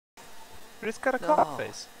But it's got a No. clock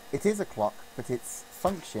face. It is a clock, but its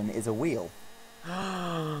function is a wheel.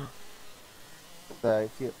 So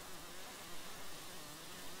if you...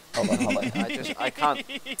 Hold on.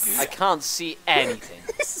 I can't see anything.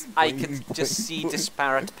 I can just see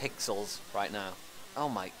disparate pixels right now. Oh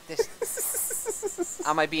my, this...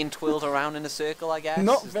 Am I being twirled around in a circle, I guess?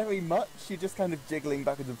 Not very much. You're just kind of jiggling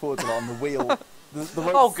backwards and forwards on the wheel. The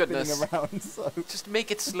rope's Oh, goodness. spinning around, so... Just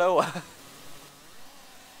make it slower.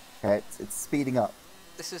 Okay, it's speeding up.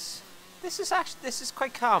 This is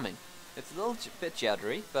quite calming. It's a little bit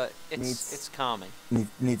juddery, but it's calming.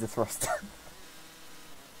 Needs a thruster.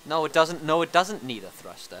 No, it doesn't. No, it doesn't need a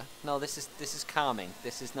thruster. No, this is calming.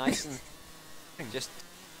 This is nice and just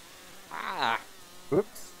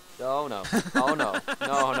Oops. Oh no! Oh no!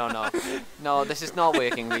 No! No! This is not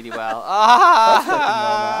working really well.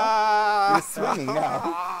 That's working well now.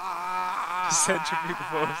 You're swinging now. Centrifugal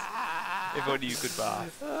force. If only you could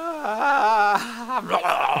bath.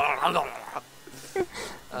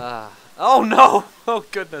 Oh no! Oh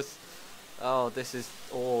goodness! Oh, this is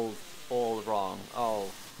all wrong.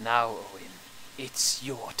 Oh, now Owen, it's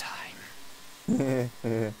your time.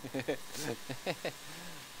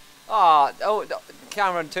 Oh, no,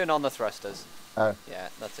 Cameron, turn on the thrusters. Oh. Yeah,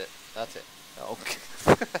 that's it. That's it. Oh.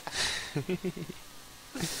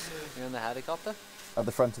 You're in the helicopter? At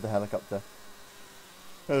the front of the helicopter.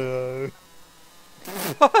 Hello.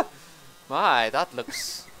 My, that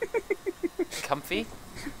looks comfy.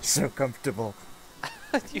 So comfortable.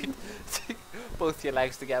 You both your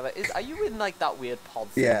legs together. Are you in like that weird pod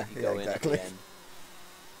thing Yeah, that you go in exactly. at the end?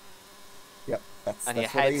 Yep, that's And your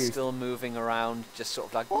what I head's used. still moving around, just sort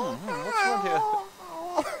of like, what's wrong here?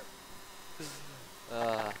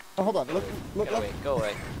 Oh, hold on, look. Go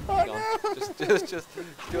away. Oh, Hang on. no. Just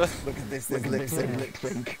Look at this lip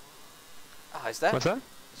sync. Oh, is that? What's that?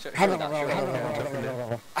 Show me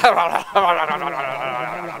that.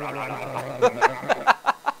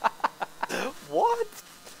 What?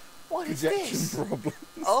 What is Projection this? problem.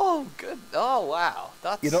 Oh, good. Oh, wow.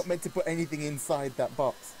 That's... You're not meant to put anything inside that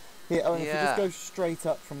box. Here, Owen, if you Yeah. just go straight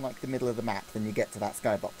up from like the middle of the map, then you get to that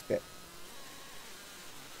skybox bit.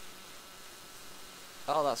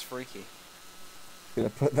 Oh, that's freaky. Gonna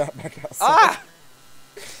put that back outside. Ah!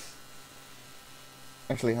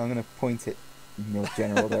 Actually, I'm gonna point it in your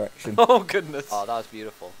general direction. Oh, goodness. Oh, that was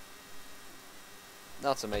beautiful.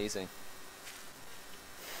 That's amazing.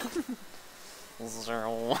 Do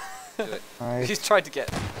it. 5, He's tried to get...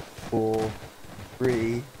 4,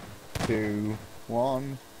 3, 2,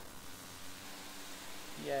 1.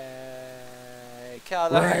 Yay!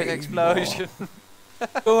 Caloric Rainbow. explosion.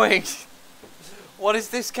 Doing. What is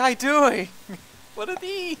this guy doing? What are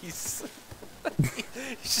these?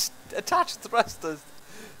 He's just attached thrusters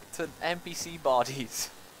to NPC bodies.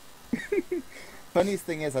 Funniest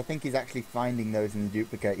thing is, I think he's actually finding those in the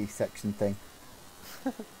duplicate section thing.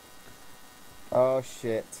 Oh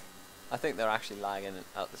shit. I think they're actually lagging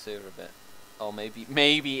out the server a bit. Oh,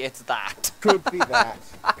 maybe it's that. Could be that.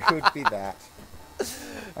 Could be that.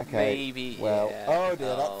 Okay. Maybe. Well. Yeah. Oh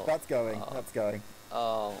dear. Oh, That's going. oh. That's going.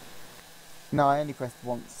 Oh. No, I only pressed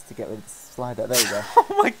once to get rid of the slider. There you go.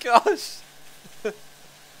 Oh my gosh.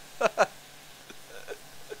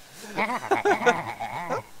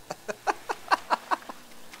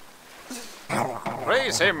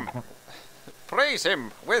 Praise him! Praise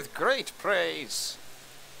him with great praise!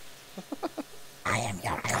 I am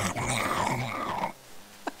your god.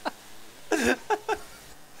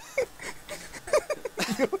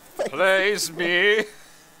 Praise me!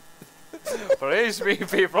 Praise me,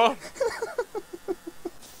 people!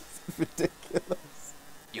 Ridiculous.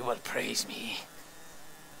 You will praise me.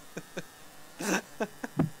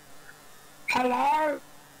 Hello.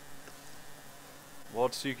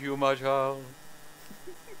 What seek you, my child?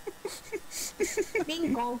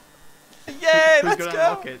 Bingo. Yay, Who's let's gonna go!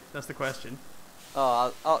 unlock it? That's the question.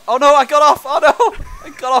 Oh no, I got off! Oh no! I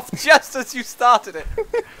got off just as you started it!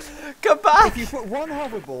 Come back! If you put one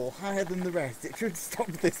hoverball higher than the rest, it should stop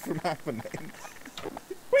this from happening.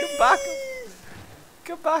 Come back!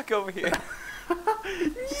 Come back over here!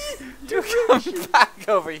 Do come back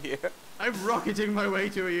over here! I'm rocketing my way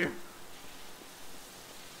to you.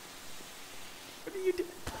 What did you do?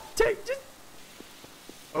 Just...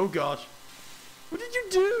 Oh gosh. What did you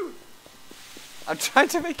do? I'm trying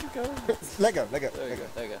to make you go. Lego. There we go, there we go.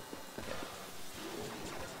 Okay.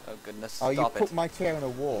 Oh goodness, Oh, you stop put it. my chair on a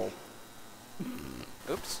wall.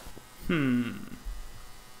 Oops.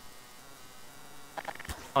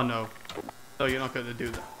 Oh no. No, you're not going to do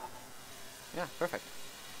that. Yeah, perfect.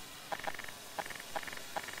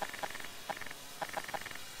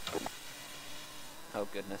 Oh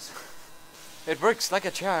goodness. It works like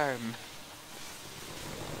a charm.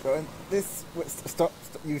 Go in this. Stop!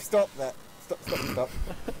 You stop that! Stop!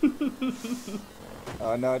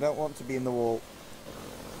 Oh no, I don't want to be in the wall.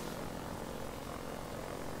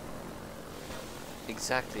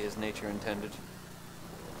 Exactly as nature intended.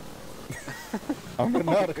 I'm getting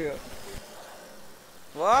out of here.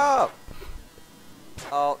 Whoa!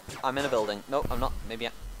 Oh, I'm in a building. No, I'm not. Maybe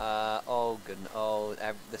oh goodness. Oh,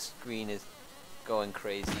 the screen is going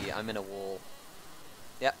crazy. I'm in a wall.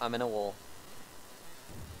 Yeah, I'm in a wall.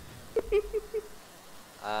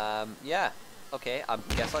 Yeah. Okay, I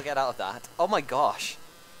guess I'll get out of that. Oh my gosh.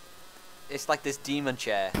 It's like this demon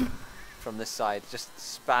chair from this side, just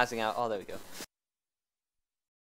spazzing out. Oh, there we go.